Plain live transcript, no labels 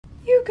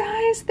You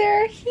guys,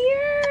 they're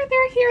here.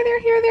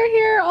 They're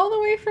here all the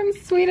way from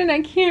Sweden.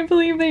 I can't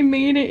believe they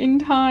made it in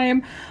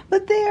time.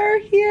 But they are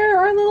here,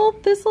 our little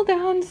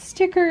thistledown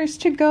stickers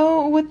to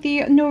go with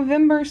the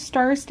November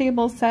Star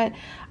Stable set.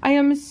 I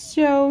am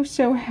so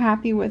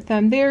happy with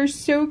them. They are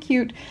so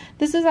cute.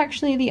 This is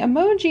actually the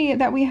emoji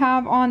that we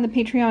have on the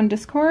Patreon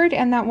Discord,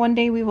 and that one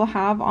day we will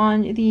have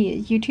on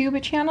the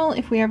YouTube channel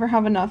if we ever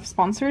have enough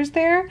sponsors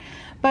there.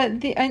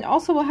 But and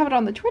also we'll have it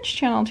on the Twitch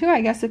channel too,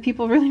 I guess, if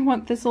people really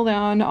want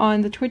thistledown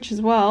on the Twitch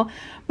as well.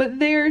 But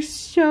they're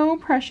so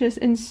precious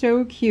and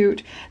so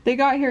cute. They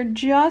got here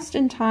just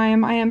in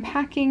time. I am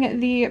packing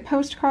the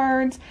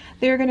postcards.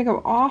 They're going to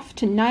go off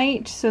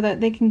tonight so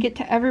that they can get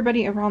to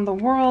everybody around the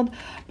world.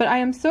 But I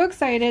am so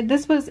excited.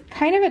 This was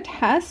kind of a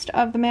test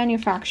of the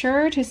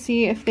manufacturer to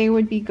see if they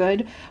would be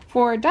good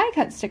for die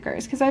cut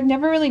stickers, because I've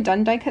never really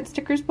done die cut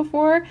stickers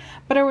before,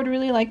 but I would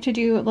really like to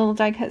do little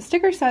die cut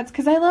sticker sets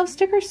because I love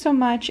stickers so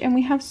much, and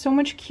we have so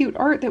much cute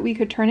art that we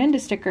could turn into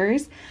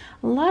stickers,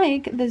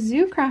 like the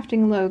Zoo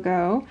Crafting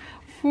logo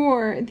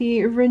for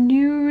the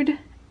renewed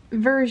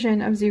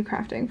version of Zoo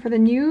Crafting, for the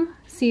new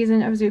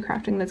season of Zoo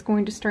Crafting that's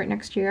going to start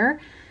next year.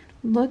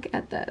 Look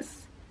at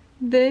this.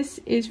 This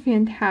is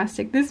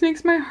fantastic. This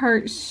makes my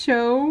heart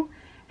so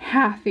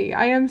happy.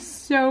 I am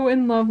so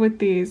in love with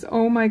these.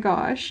 Oh my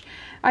gosh.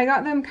 I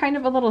got them kind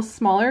of a little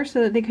smaller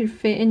so that they could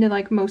fit into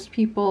like most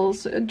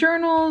people's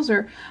journals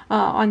or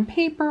on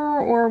paper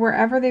or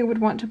wherever they would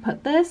want to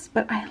put this,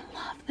 but I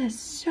love this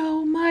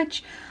so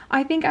much.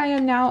 I think I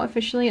am now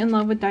officially in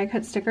love with die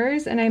cut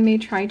stickers, and I may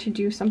try to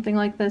do something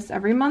like this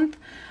every month.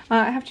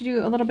 I have to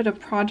do a little bit of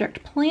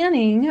project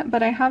planning,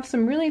 but I have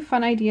some really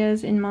fun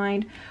ideas in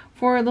mind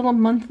for little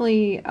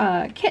monthly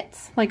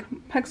kits, like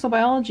pixel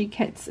biology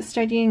kits,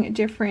 studying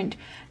different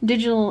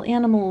digital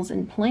animals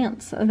and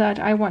plants that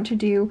I want to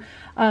do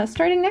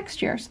starting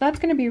next year. So that's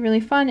going to be really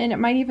fun, and it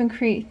might even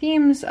create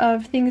themes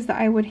of things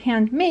that I would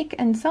hand make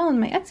and sell in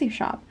my Etsy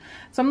shop.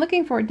 So I'm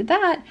looking forward to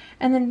that.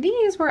 And then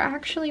these were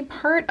actually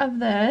part of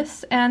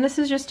this, and this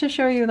is just to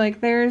show you,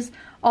 like, there's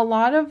a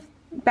lot of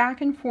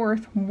back and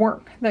forth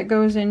work that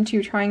goes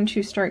into trying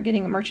to start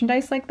getting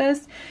merchandise like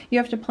this. You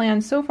have to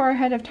plan so far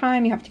ahead of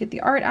time, you have to get the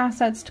art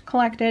assets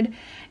collected,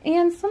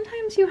 and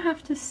sometimes you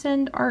have to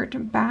send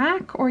art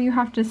back, or you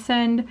have to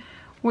send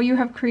what you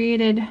have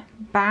created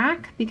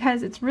back,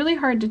 because it's really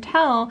hard to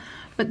tell.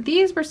 But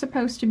these were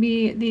supposed to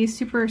be the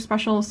super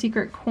special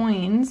secret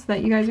coins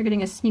that you guys are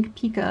getting a sneak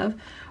peek of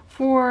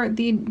for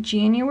the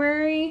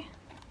January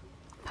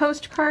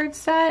postcard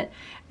set,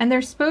 and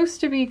they're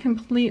supposed to be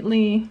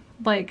completely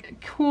like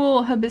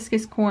cool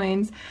hibiscus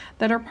coins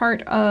that are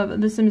part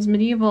of the Sims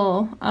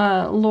medieval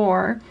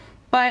lore.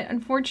 But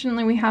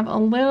unfortunately we have a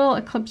little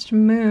eclipsed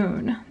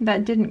moon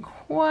that didn't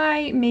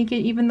quite make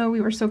it, even though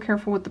we were so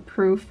careful with the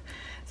proof.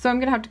 So I'm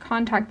gonna have to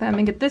contact them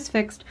and get this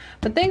fixed.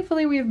 But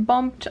thankfully we've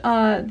bumped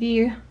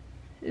the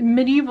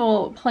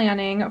medieval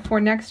planning for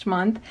next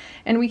month,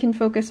 and we can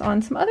focus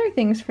on some other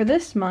things for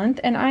this month,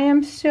 and I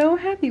am so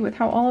happy with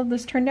how all of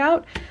this turned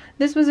out.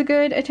 This was a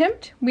good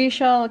attempt. We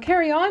shall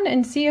carry on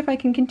and see if I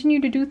can continue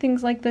to do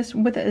things like this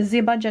with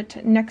the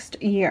budget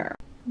next year.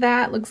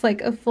 That looks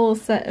like a full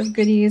set of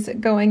goodies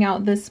going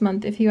out this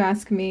month, if you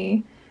ask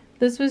me.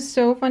 This was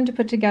so fun to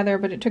put together,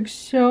 but it took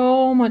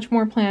so much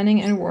more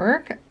planning and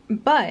work.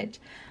 But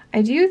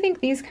I do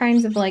think these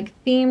kinds of like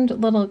themed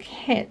little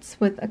kits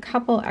with a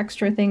couple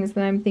extra things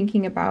that I'm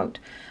thinking about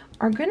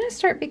are gonna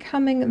start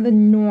becoming the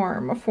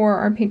norm for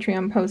our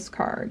Patreon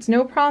postcards.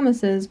 No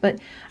promises, but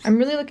I'm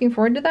really looking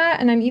forward to that,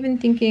 and I'm even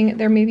thinking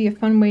there may be a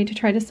fun way to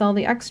try to sell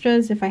the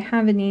extras, if I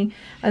have any,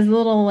 as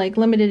little like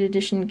limited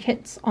edition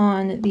kits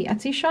on the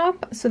Etsy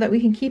shop, so that we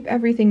can keep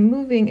everything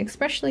moving,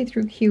 especially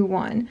through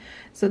Q1.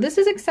 So this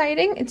is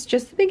exciting. It's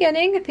just the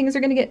beginning. Things are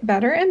going to get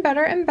better and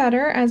better and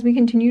better as we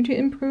continue to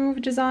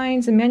improve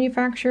designs and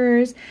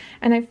manufacturers,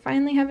 and I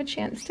finally have a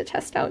chance to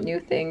test out new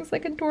things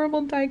like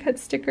adorable die cut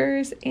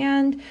stickers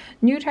and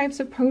new types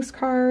of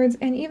postcards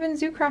and even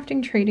Zoo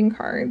Crafting trading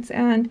cards.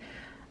 And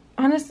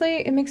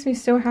honestly, it makes me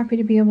so happy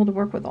to be able to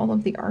work with all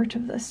of the art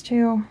of this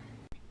too.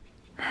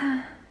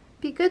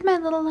 Be good, my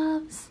little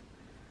loves.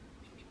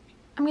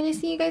 I'm gonna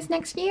see you guys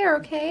next year,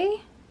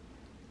 okay?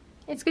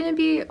 It's gonna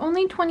be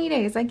only 20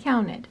 days, I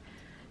counted.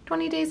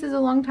 20 days is a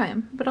long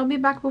time, but I'll be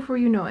back before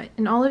you know it.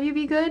 And all of you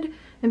be good,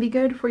 and be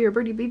good for your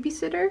birdie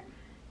babysitter,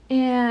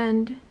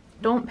 and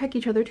don't peck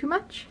each other too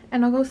much.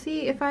 And I'll go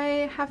see if I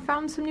have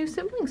found some new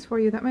siblings for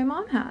you that my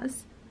mom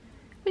has.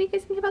 What do you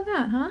guys think about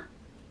that, huh?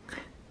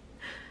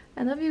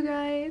 I love you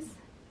guys.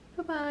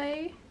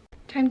 Bye-bye.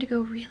 Time to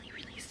go really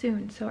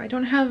soon, so I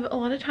don't have a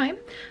lot of time.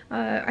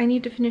 I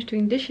need to finish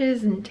doing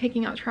dishes and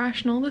taking out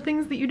trash and all the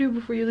things that you do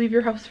before you leave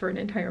your house for an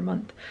entire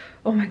month.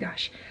 Oh my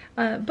gosh.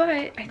 But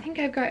I think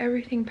I've got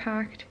everything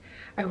packed.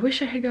 I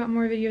wish I had got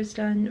more videos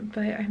done,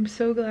 but I'm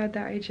so glad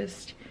that I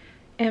just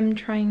am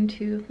trying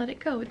to let it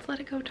go. It's let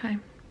it go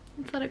time.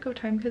 It's let it go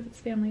time because it's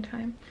family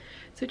time.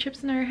 So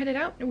Chips and I are headed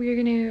out. We are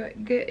going to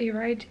get a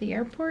ride to the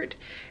airport,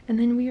 and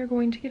then we are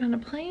going to get on a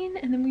plane,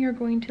 and then we are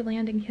going to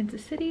land in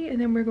Kansas City, and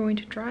then we're going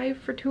to drive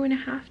for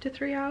 2.5 to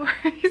 3 hours.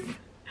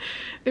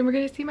 then we're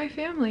gonna see my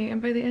family,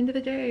 and by the end of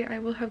the day I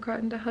will have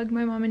gotten to hug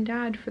my mom and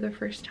dad for the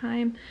first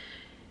time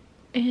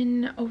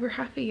in over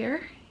half a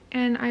year,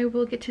 and I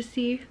will get to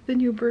see the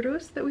new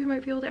birdos that we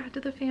might be able to add to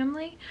the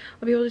family.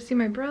 I'll be able to see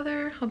my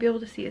brother, I'll be able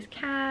to see his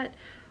cat,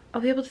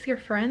 I'll be able to see our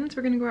friends.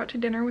 We're gonna go out to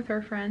dinner with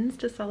our friends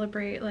to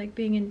celebrate like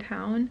being in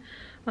town,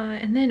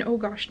 and then oh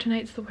gosh,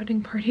 tonight's the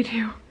wedding party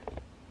too.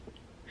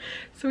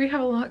 So we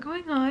have a lot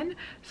going on,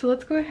 so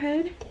let's go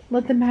ahead,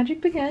 let the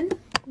magic begin.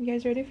 You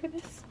guys ready for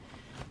this?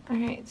 All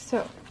right,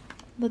 so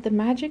let the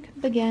magic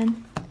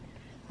begin.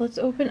 Let's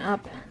open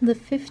up the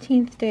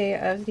 15th day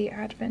of the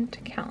Advent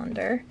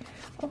calendar.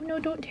 Oh no,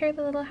 don't tear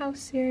the little house,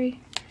 Seri.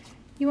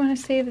 You want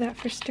to save that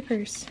for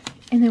stickers.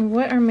 And then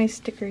what are my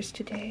stickers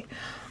today?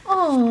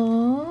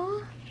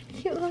 Aww,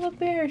 cute little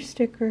bear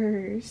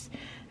stickers.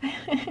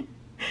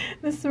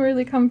 This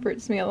really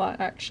comforts me a lot,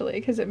 actually,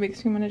 because it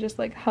makes me want to just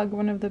like hug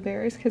one of the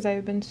bears, because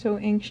I've been so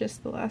anxious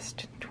the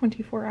last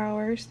 24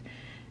 hours.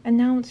 And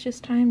now it's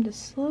just time to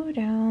slow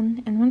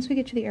down, and once we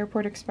get to the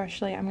airport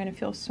especially, I'm going to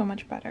feel so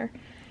much better.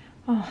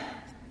 Oh,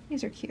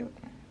 these are cute.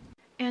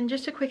 And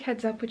just a quick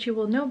heads up, which you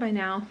will know by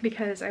now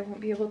because I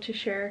won't be able to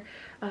share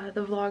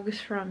the vlogs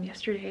from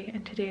yesterday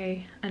and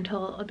today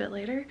until a bit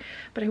later,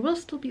 but I will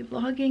still be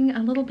vlogging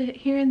a little bit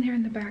here and there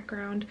in the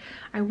background.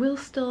 I will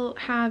still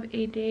have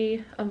a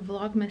day of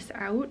Vlogmas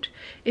out,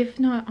 if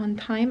not on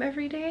time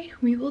every day.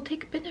 We will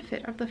take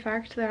benefit of the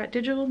fact that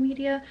digital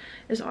media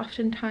is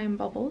often time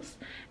bubbles,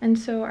 and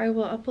so I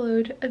will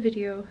upload a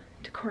video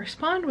to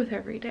correspond with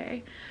every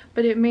day,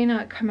 but it may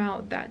not come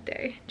out that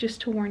day,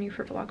 just to warn you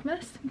for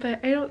Vlogmas.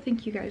 But I don't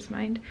think you guys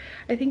mind.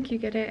 I think you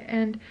get it,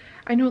 and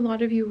I know a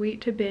lot of you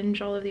wait to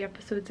binge all of the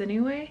episodes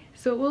anyway,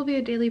 so it will be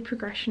a daily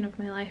progression of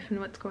my life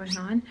and what's going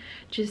on.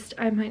 Just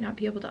I might not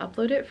be able to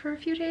upload it for a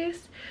few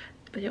days,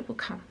 but it will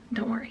come,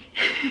 don't worry.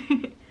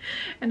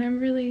 And I'm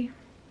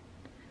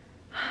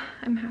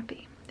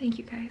happy. Thank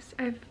you guys.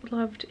 I've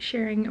loved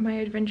sharing my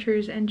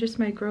adventures, and just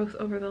my growth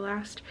over the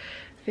last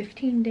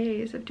 15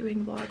 days of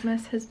doing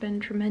Vlogmas has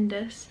been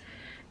tremendous,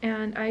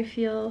 and I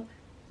feel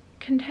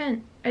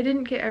content. I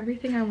didn't get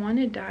everything I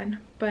wanted done,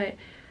 but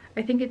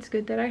I think it's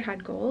good that I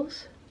had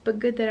goals, but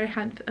good that I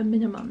had a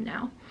minimum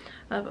now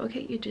of,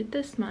 okay, you did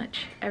this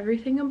much.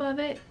 Everything above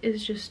it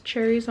is just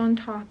cherries on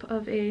top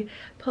of a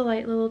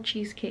polite little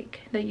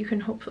cheesecake that you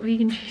can hope,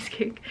 vegan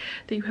cheesecake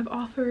that you have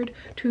offered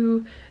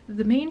to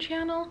the main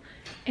channel,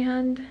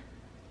 and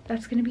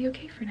that's gonna be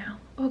okay for now.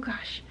 Oh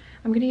gosh,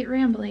 I'm gonna get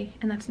rambly,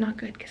 and that's not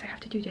good because I have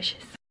to do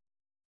dishes.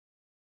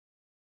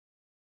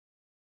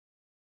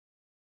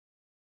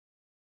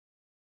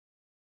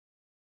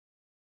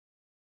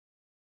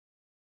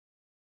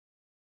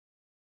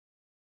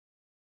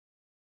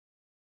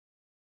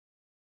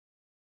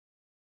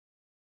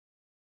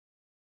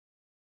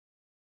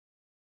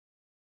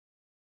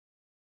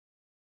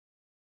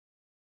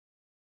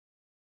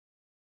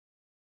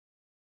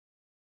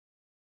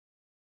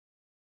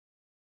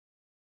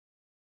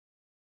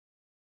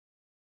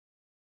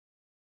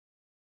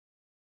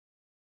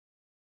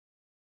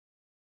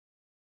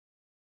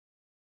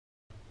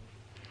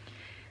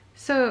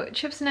 So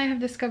Chips and I have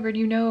discovered,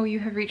 you know, you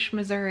have reached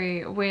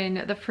Missouri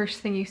when the first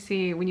thing you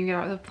see when you get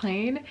out of the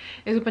plane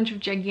is a bunch of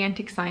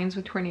gigantic signs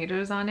with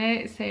tornadoes on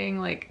it saying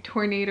like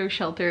tornado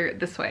shelter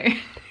this way.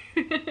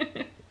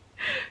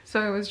 So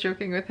I was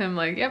joking with him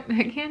like, yep,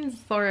 Kansas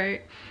is all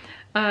right.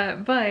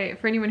 But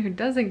for anyone who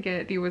doesn't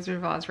get the Wizard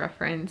of Oz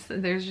reference,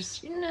 there's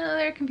just, you know,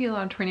 there can be a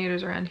lot of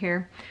tornadoes around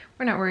here.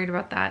 We're not worried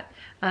about that,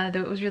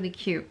 though it was really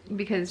cute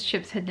because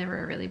Chips had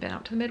never really been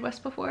out to the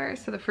Midwest before.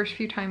 So the first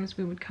few times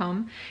we would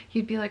come,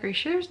 he'd be like, are you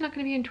sure there's not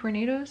gonna be any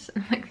tornadoes?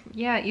 And I'm like,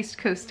 yeah, East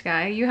Coast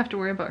guy, you have to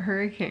worry about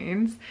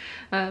hurricanes.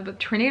 But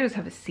tornadoes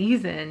have a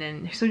season,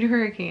 and so do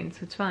hurricanes,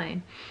 so it's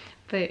fine.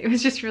 But it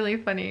was just really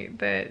funny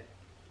that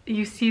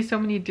you see so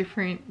many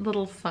different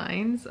little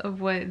signs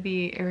of what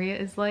the area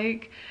is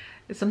like,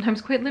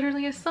 sometimes quite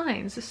literally as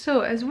signs.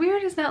 So as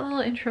weird as that little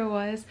intro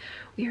was,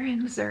 we are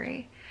in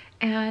Missouri,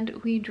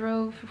 and we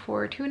drove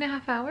for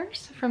 2.5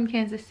 hours from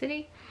Kansas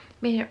City,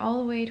 made it all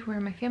the way to where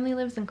my family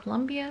lives in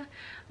Columbia,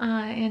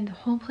 and the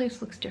whole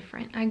place looks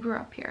different. I grew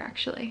up here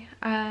actually,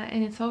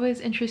 and it's always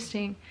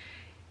interesting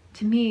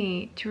to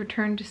me to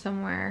return to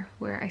somewhere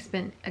where I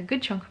spent a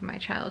good chunk of my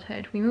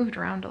childhood. We moved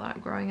around a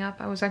lot growing up.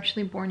 I was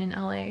actually born in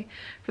LA,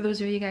 for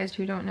those of you guys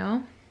who don't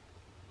know.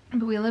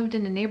 But we lived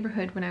in a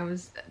neighborhood when I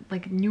was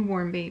like a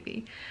newborn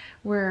baby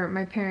where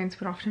my parents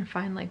would often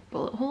find like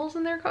bullet holes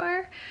in their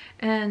car.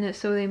 And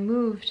so they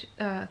moved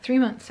 3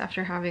 months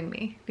after having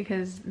me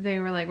because they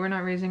were like, we're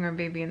not raising our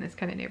baby in this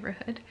kind of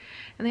neighborhood.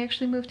 And they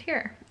actually moved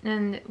here.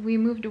 And we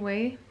moved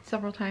away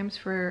several times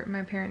for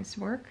my parents'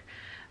 work.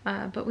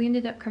 But we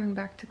ended up coming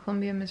back to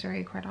Columbia,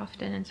 Missouri quite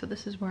often. And so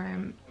this is where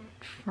I'm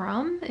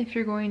from. If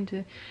you're going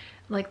to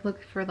like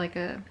look for like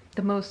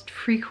the most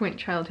frequent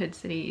childhood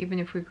city, even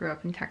if we grew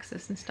up in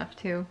Texas and stuff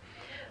too.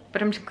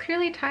 But I'm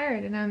clearly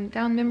tired, and I'm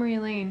down memory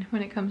lane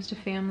when it comes to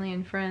family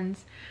and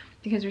friends,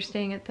 because we're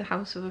staying at the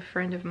house of a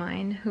friend of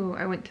mine who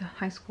I went to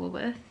high school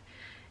with,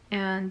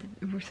 and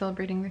we're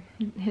celebrating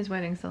his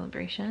wedding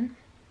celebration.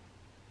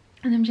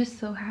 And I'm just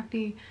so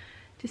happy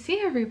to see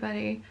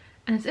everybody.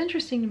 And it's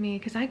interesting to me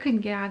because I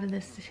couldn't get out of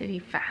this city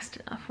fast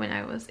enough when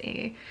I was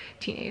a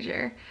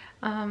teenager.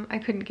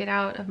 I couldn't get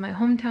out of my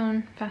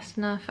hometown fast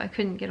enough. I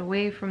couldn't get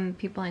away from the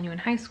people I knew in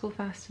high school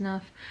fast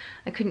enough.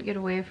 I couldn't get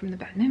away from the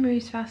bad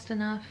memories fast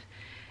enough.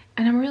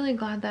 And I'm really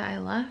glad that I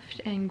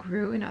left and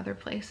grew in other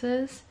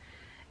places,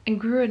 and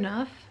grew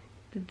enough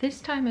that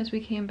this time as we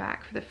came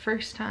back for the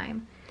first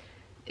time,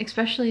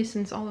 especially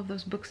since all of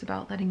those books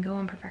about letting go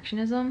and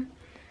perfectionism,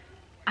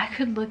 I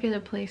could look at a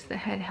place that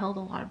had held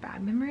a lot of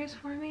bad memories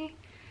for me,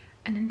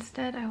 and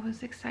instead I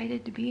was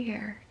excited to be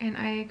here. And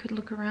I could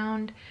look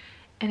around,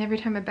 and every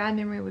time a bad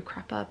memory would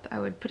crop up, I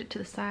would put it to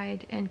the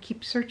side and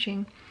keep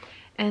searching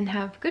and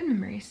have good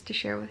memories to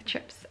share with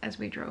Chips as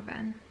we drove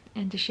in,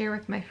 and to share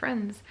with my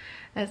friends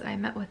as I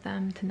met with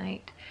them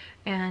tonight.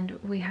 And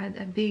we had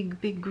a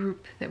big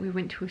group that we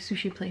went to a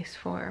sushi place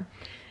for,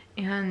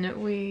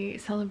 and we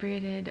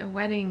celebrated a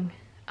wedding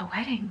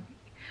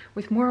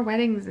with more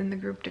weddings in the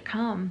group to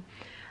come.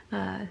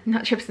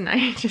 Not Chips and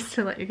I, just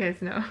to let you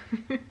guys know.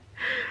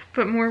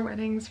 But more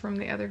weddings from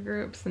the other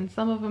groups, and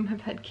some of them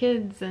have had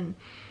kids, and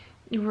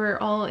we're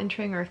all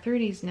entering our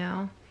 30s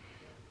now.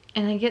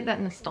 And I get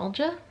that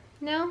nostalgia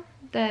now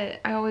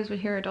that I always would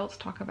hear adults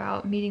talk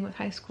about meeting with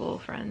high school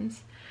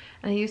friends.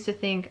 And I used to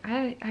think,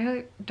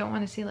 I don't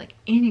want to see like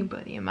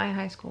anybody in my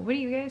high school. What are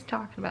you guys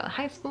talking about?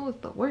 High school was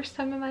the worst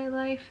time of my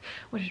life.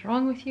 What is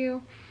wrong with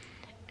you?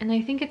 And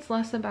I think it's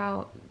less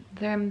about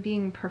them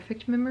being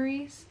perfect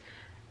memories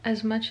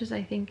as much as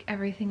I think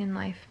everything in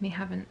life may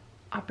have an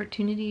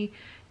opportunity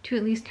to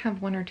at least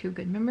have one or two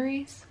good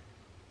memories.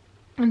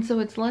 And so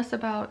it's less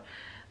about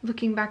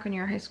looking back on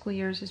your high school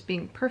years as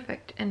being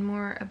perfect, and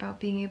more about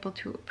being able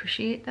to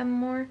appreciate them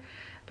more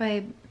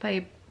by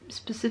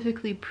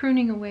specifically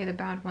pruning away the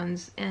bad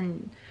ones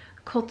and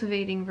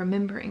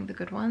remembering the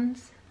good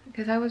ones.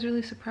 Because I was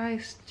really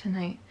surprised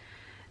tonight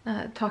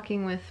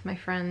talking with my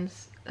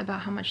friends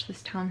about how much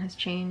this town has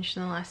changed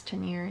in the last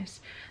 10 years.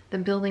 The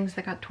buildings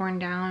that got torn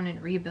down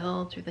and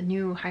rebuilt, or the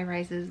new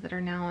high-rises that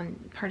are now in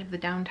part of the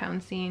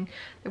downtown scene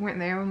that weren't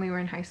there when we were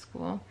in high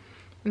school.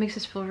 It makes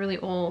us feel really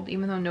old,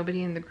 even though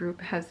nobody in the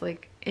group has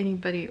like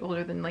anybody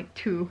older than like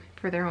 2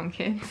 for their own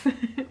kids.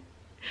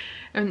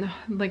 And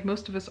like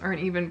most of us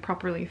aren't even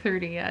properly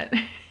 30 yet.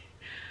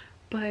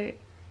 But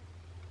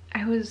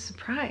I was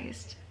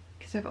surprised,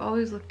 because I've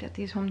always looked at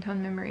these hometown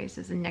memories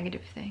as a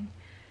negative thing.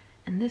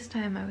 And this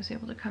time I was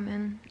able to come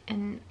in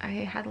and I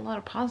had a lot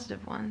of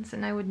positive ones,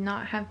 and I would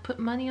not have put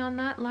money on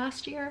that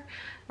last year,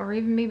 or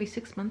even maybe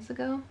 6 months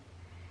ago.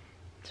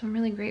 So I'm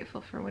really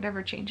grateful for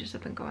whatever changes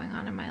have been going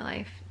on in my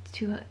life,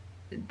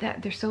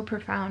 that they're so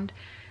profound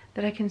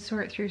that I can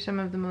sort through some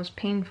of the most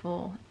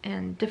painful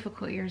and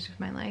difficult years of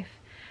my life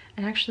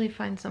and actually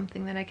find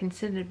something that I can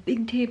sit at a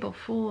big table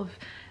full of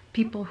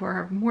people who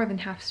are more than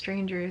half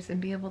strangers and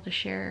be able to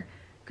share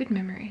good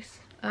memories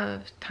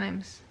of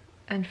times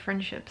and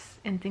friendships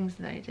and things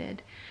that I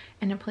did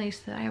in a place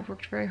that I have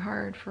worked very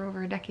hard for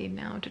over a decade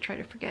now to try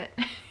to forget.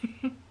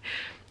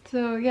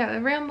 So yeah,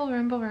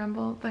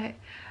 ramble, but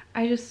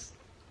I just,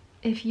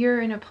 if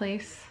you're in a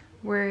place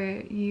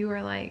where you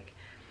are like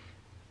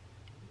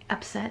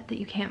upset that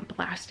you can't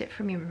blast it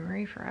from your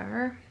memory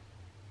forever,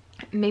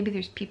 maybe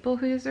there's people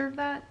who deserve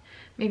that,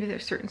 maybe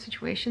there's certain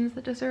situations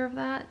that deserve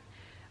that,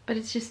 but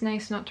it's just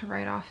nice not to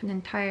write off an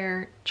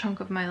entire chunk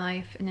of my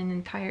life and an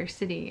entire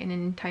city and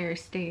an entire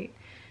state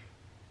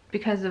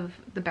because of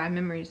the bad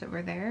memories that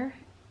were there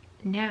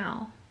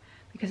now,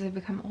 because I've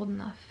become old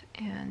enough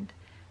and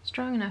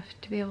strong enough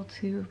to be able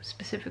to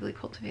specifically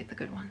cultivate the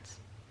good ones.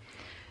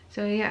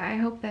 So yeah, I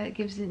hope that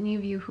gives any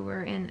of you who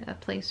are in a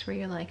place where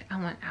you're like,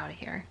 I want out of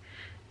here,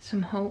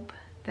 some hope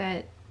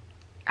that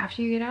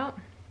after you get out,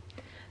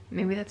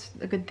 maybe that's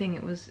a good thing.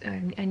 It was,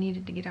 I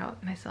needed to get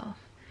out myself.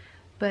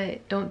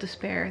 But don't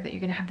despair that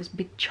you're gonna have this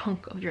big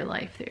chunk of your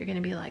life that you're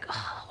gonna be like,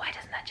 oh, why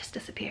doesn't that just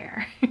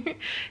disappear?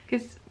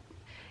 Because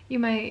you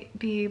might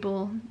be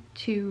able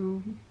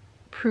to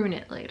prune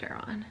it later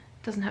on.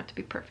 It doesn't have to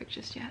be perfect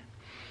just yet.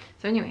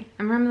 So anyway,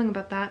 I'm rambling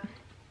about that.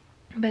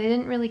 But I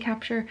didn't really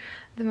capture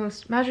the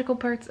most magical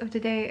parts of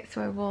today,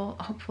 so I will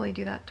hopefully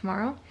do that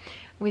tomorrow,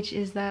 which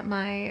is that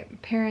my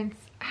parents'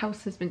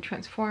 house has been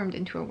transformed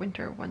into a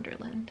winter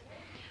wonderland.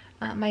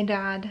 My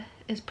dad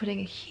is putting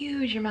a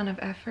huge amount of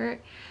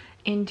effort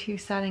into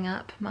setting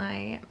up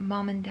my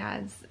mom and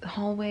dad's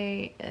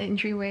hallway,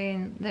 entryway,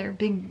 and their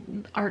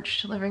big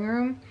arched living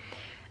room.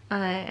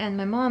 And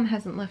my mom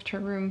hasn't left her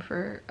room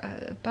for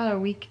about a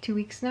week, 2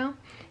 weeks now,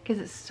 because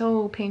it's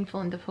so painful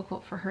and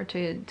difficult for her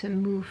to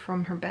move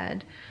from her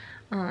bed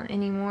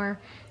anymore,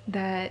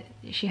 that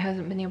she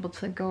hasn't been able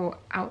to go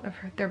out of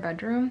their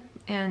bedroom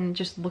and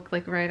just look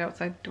like right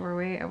outside the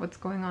doorway at what's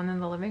going on in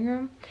the living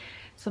room.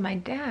 So my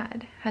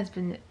dad has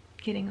been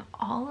getting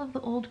all of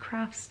the old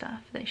craft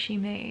stuff that she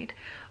made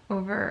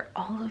over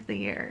all of the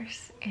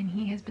years, and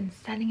he has been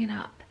setting it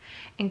up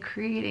and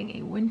creating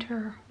a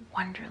winter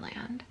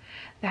wonderland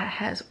that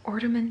has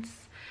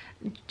ornaments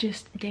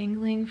just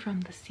dangling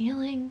from the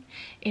ceiling.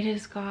 It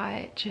has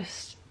got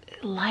just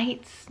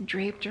lights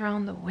draped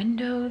around the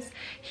windows.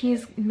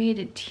 He's made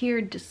a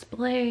tiered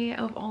display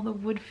of all the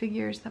wood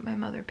figures that my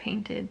mother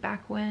painted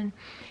back when.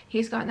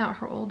 He's gotten out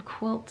her old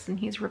quilts and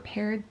he's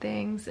repaired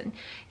things, and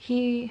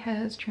he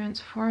has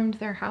transformed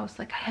their house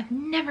like I have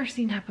never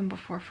seen happen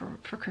before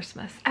for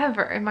Christmas,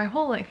 ever in my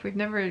whole life. We've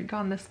never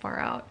gone this far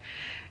out.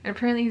 And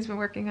apparently he's been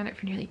working on it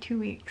for nearly 2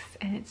 weeks,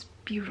 and it's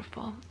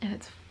beautiful, and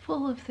it's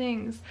full of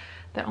things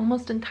that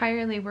almost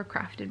entirely were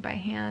crafted by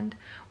hand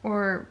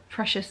or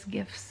precious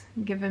gifts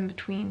given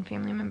between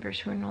family members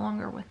who are no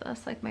longer with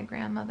us, like my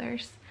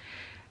grandmothers.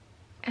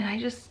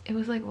 And it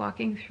was like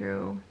walking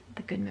through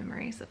the good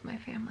memories of my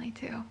family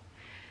too,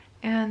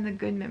 and the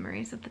good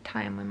memories of the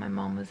time when my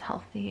mom was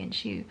healthy and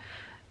she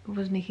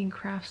was making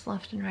crafts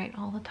left and right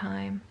all the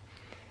time.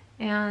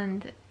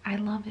 And I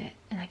love it,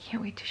 and I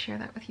can't wait to share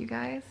that with you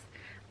guys.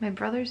 My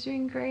brother's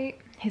doing great.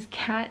 His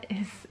cat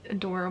is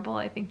adorable.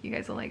 I think you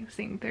guys will like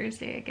seeing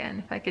Thursday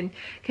again if I can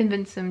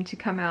convince him to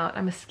come out.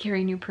 I'm a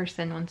scary new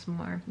person once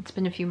more. It's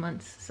been a few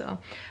months, so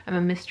I'm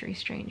a mystery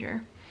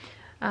stranger.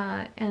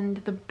 And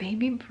the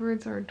baby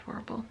birds are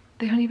adorable.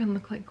 They don't even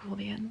look like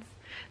Gouldians.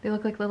 They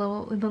look like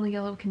little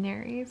yellow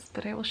canaries,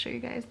 but I will show you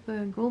guys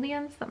the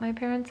Gouldians that my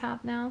parents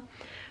have now.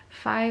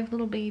 5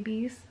 little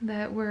babies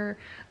that we're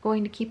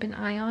going to keep an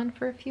eye on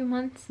for a few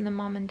months, and the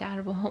mom and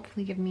dad will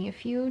hopefully give me a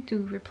few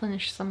to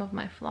replenish some of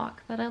my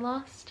flock that I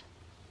lost.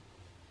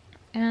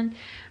 And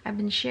I've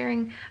been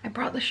sharing, I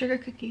brought the sugar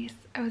cookies.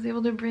 I was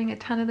able to bring a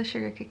ton of the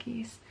sugar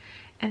cookies,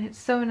 and it's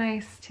so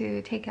nice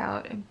to take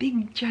out a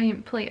big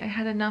giant plate. I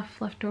had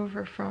enough left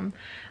over from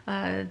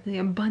the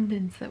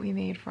abundance that we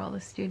made for all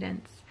the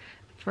students,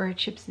 for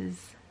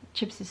Chips's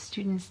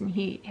students, and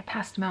he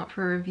passed them out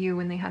for review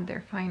when they had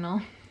their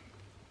final.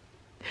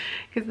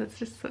 Because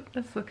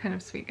that's the kind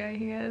of sweet guy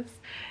he is.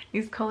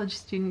 These college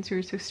students who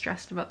are so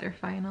stressed about their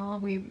final,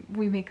 we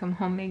make them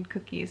homemade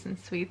cookies and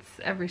sweets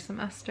every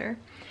semester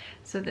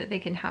so that they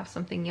can have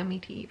something yummy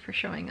to eat for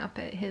showing up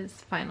at his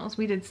finals.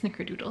 We did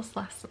snickerdoodles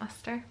last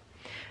semester.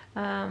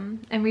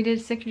 And we did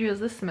snickerdoodles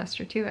this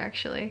semester too,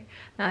 actually.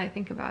 Now that I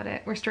think about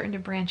it, we're starting to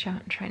branch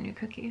out and try new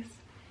cookies.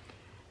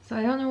 So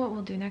I don't know what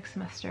we'll do next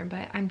semester,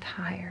 but I'm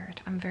tired.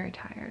 I'm very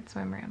tired,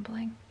 so I'm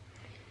rambling.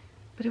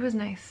 But it was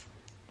nice.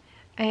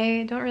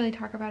 I don't really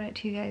talk about it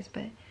to you guys,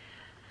 but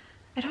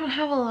I don't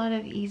have a lot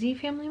of easy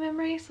family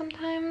memories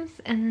sometimes,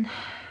 and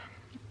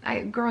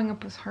growing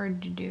up was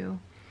hard to do,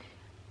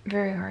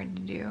 very hard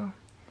to do.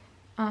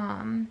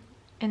 And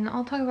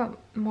I'll talk about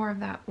more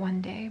of that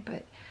one day,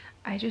 but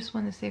I just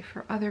want to say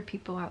for other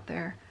people out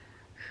there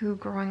who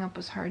growing up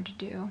was hard to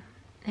do,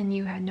 and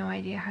you had no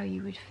idea how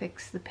you would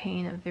fix the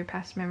pain of their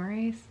past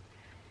memories,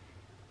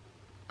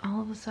 all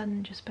of a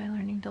sudden, just by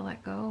learning to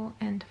let go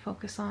and to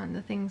focus on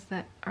the things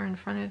that are in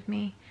front of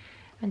me,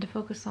 and to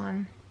focus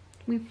on,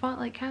 we've fought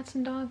like cats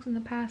and dogs in the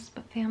past,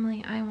 but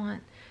family, I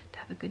want to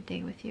have a good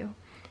day with you,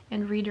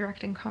 and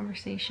redirecting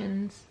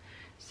conversations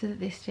so that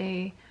they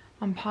stay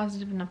on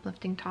positive and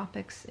uplifting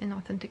topics in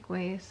authentic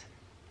ways.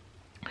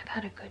 I've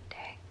had a good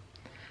day.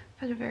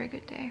 I've had a very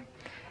good day,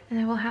 and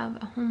I will have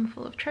a home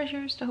full of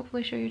treasures to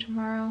hopefully show you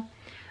tomorrow.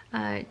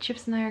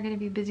 Chips and I are going to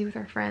be busy with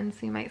our friends,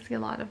 so you might see a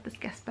lot of this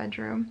guest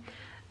bedroom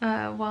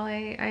while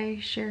I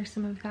share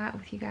some of that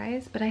with you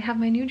guys. But I have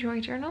my new joy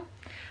journal.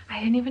 I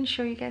didn't even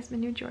show you guys my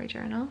new joy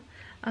journal.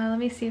 Let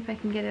me see if I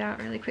can get it out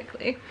really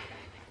quickly,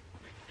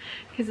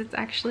 because it's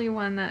actually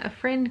one that a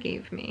friend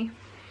gave me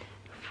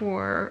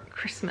for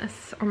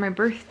Christmas or my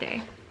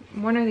birthday,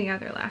 one or the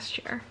other last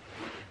year.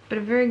 But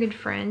a very good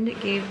friend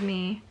gave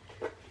me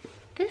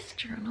this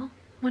journal,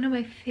 one of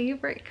my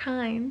favorite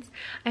kinds.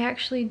 I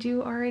actually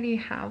do already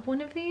have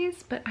one of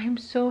these, but I'm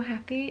so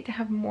happy to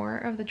have more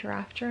of the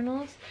giraffe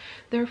journals.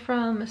 They're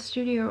from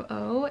Studio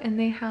O, and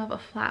they have a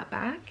flat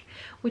back,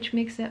 which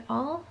makes it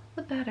all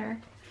the better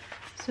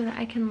so that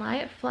I can lie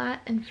it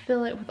flat and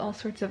fill it with all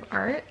sorts of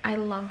art. I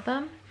love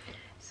them.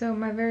 So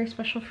my very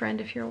special friend,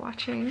 if you're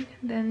watching,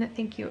 then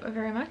thank you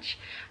very much.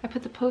 I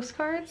put the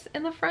postcards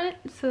in the front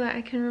so that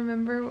I can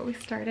remember what we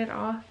started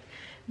off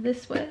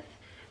this with,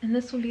 and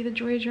this will be the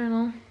joy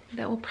journal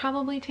that will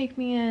probably take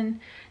me in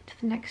to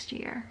the next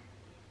year,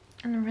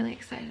 and I'm really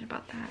excited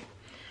about that.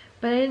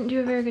 But I didn't do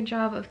a very good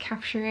job of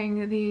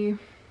capturing the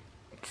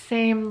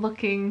same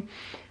looking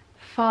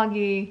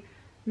foggy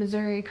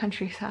Missouri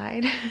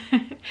countryside,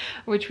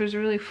 which was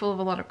really full of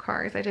a lot of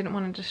cars. I didn't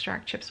want to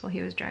distract Chips while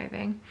he was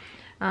driving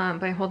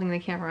by holding the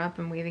camera up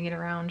and waving it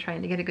around,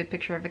 trying to get a good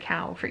picture of a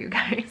cow for you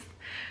guys.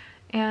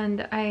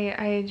 And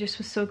I just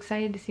was so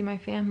excited to see my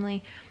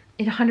family.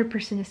 It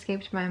 100%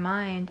 escaped my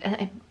mind, and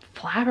it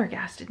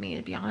flabbergasted me,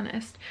 to be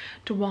honest,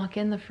 to walk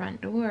in the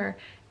front door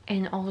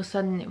and all of a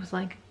sudden it was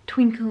like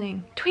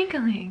twinkling,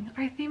 twinkling,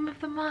 our theme of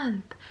the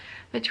month,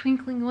 but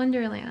twinkling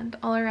wonderland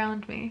all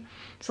around me.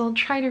 So I'll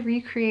try to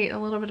recreate a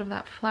little bit of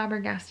that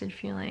flabbergasted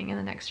feeling in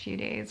the next few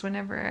days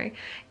whenever I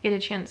get a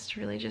chance to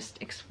really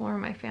just explore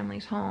my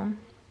family's home.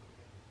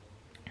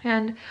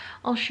 And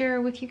I'll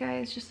share with you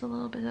guys just a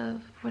little bit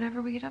of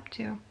whatever we get up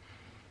to.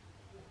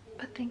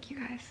 But thank you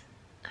guys.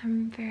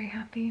 I'm very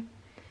happy.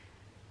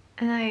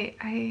 And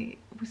I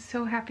was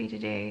so happy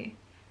today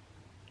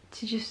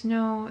to just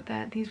know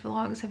that these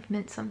vlogs have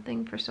meant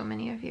something for so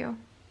many of you.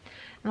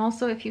 And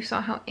also, if you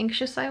saw how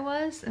anxious I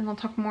was, and I'll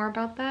talk more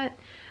about that,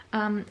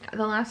 the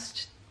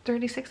last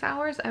 36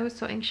 hours I was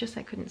so anxious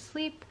I couldn't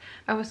sleep.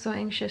 I was so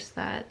anxious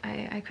that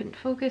I couldn't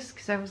focus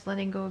because I was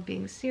letting go of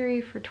being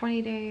Seri for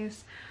 20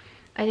 days.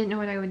 I didn't know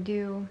what I would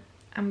do.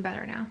 I'm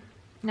better now.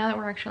 Now that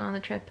we're actually on the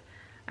trip,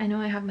 I know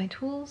I have my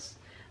tools.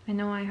 I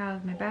know I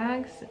have my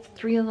bags. It's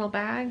 3 little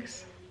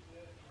bags.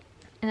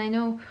 And I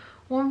know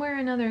one way or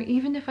another,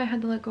 even if I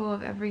had to let go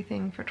of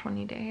everything for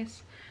 20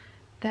 days,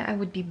 that I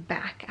would be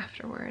back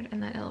afterward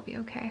and that it'll be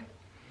okay.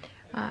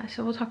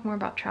 So we'll talk more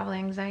about travel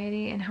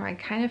anxiety and how I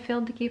kind of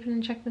failed to keep it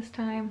in check this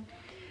time,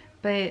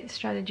 but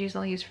strategies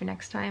I'll use for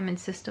next time and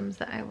systems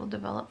that I will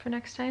develop for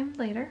next time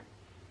later.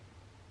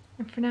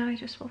 And for now, I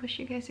just will wish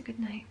you guys a good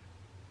night.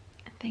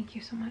 And thank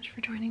you so much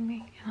for joining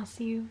me, and I'll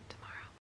see you tomorrow.